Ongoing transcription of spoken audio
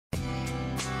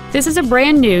This is a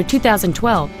brand new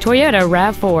 2012 Toyota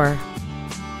Rav4.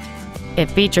 It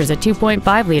features a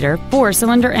 2.5-liter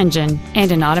four-cylinder engine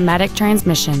and an automatic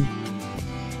transmission.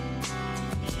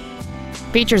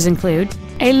 Features include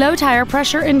a low tire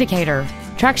pressure indicator,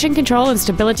 traction control and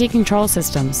stability control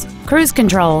systems, cruise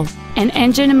control, an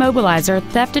engine immobilizer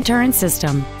theft deterrent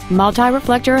system,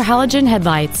 multi-reflector halogen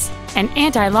headlights, an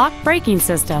anti-lock braking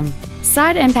system,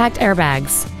 side impact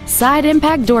airbags, side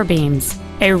impact door beams,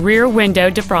 a rear window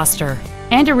defroster,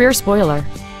 and a rear spoiler.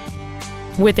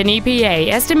 With an EPA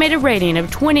estimated rating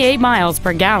of 28 miles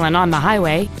per gallon on the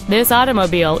highway, this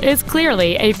automobile is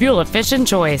clearly a fuel-efficient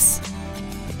choice.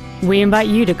 We invite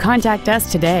you to contact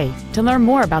us today to learn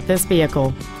more about this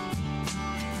vehicle.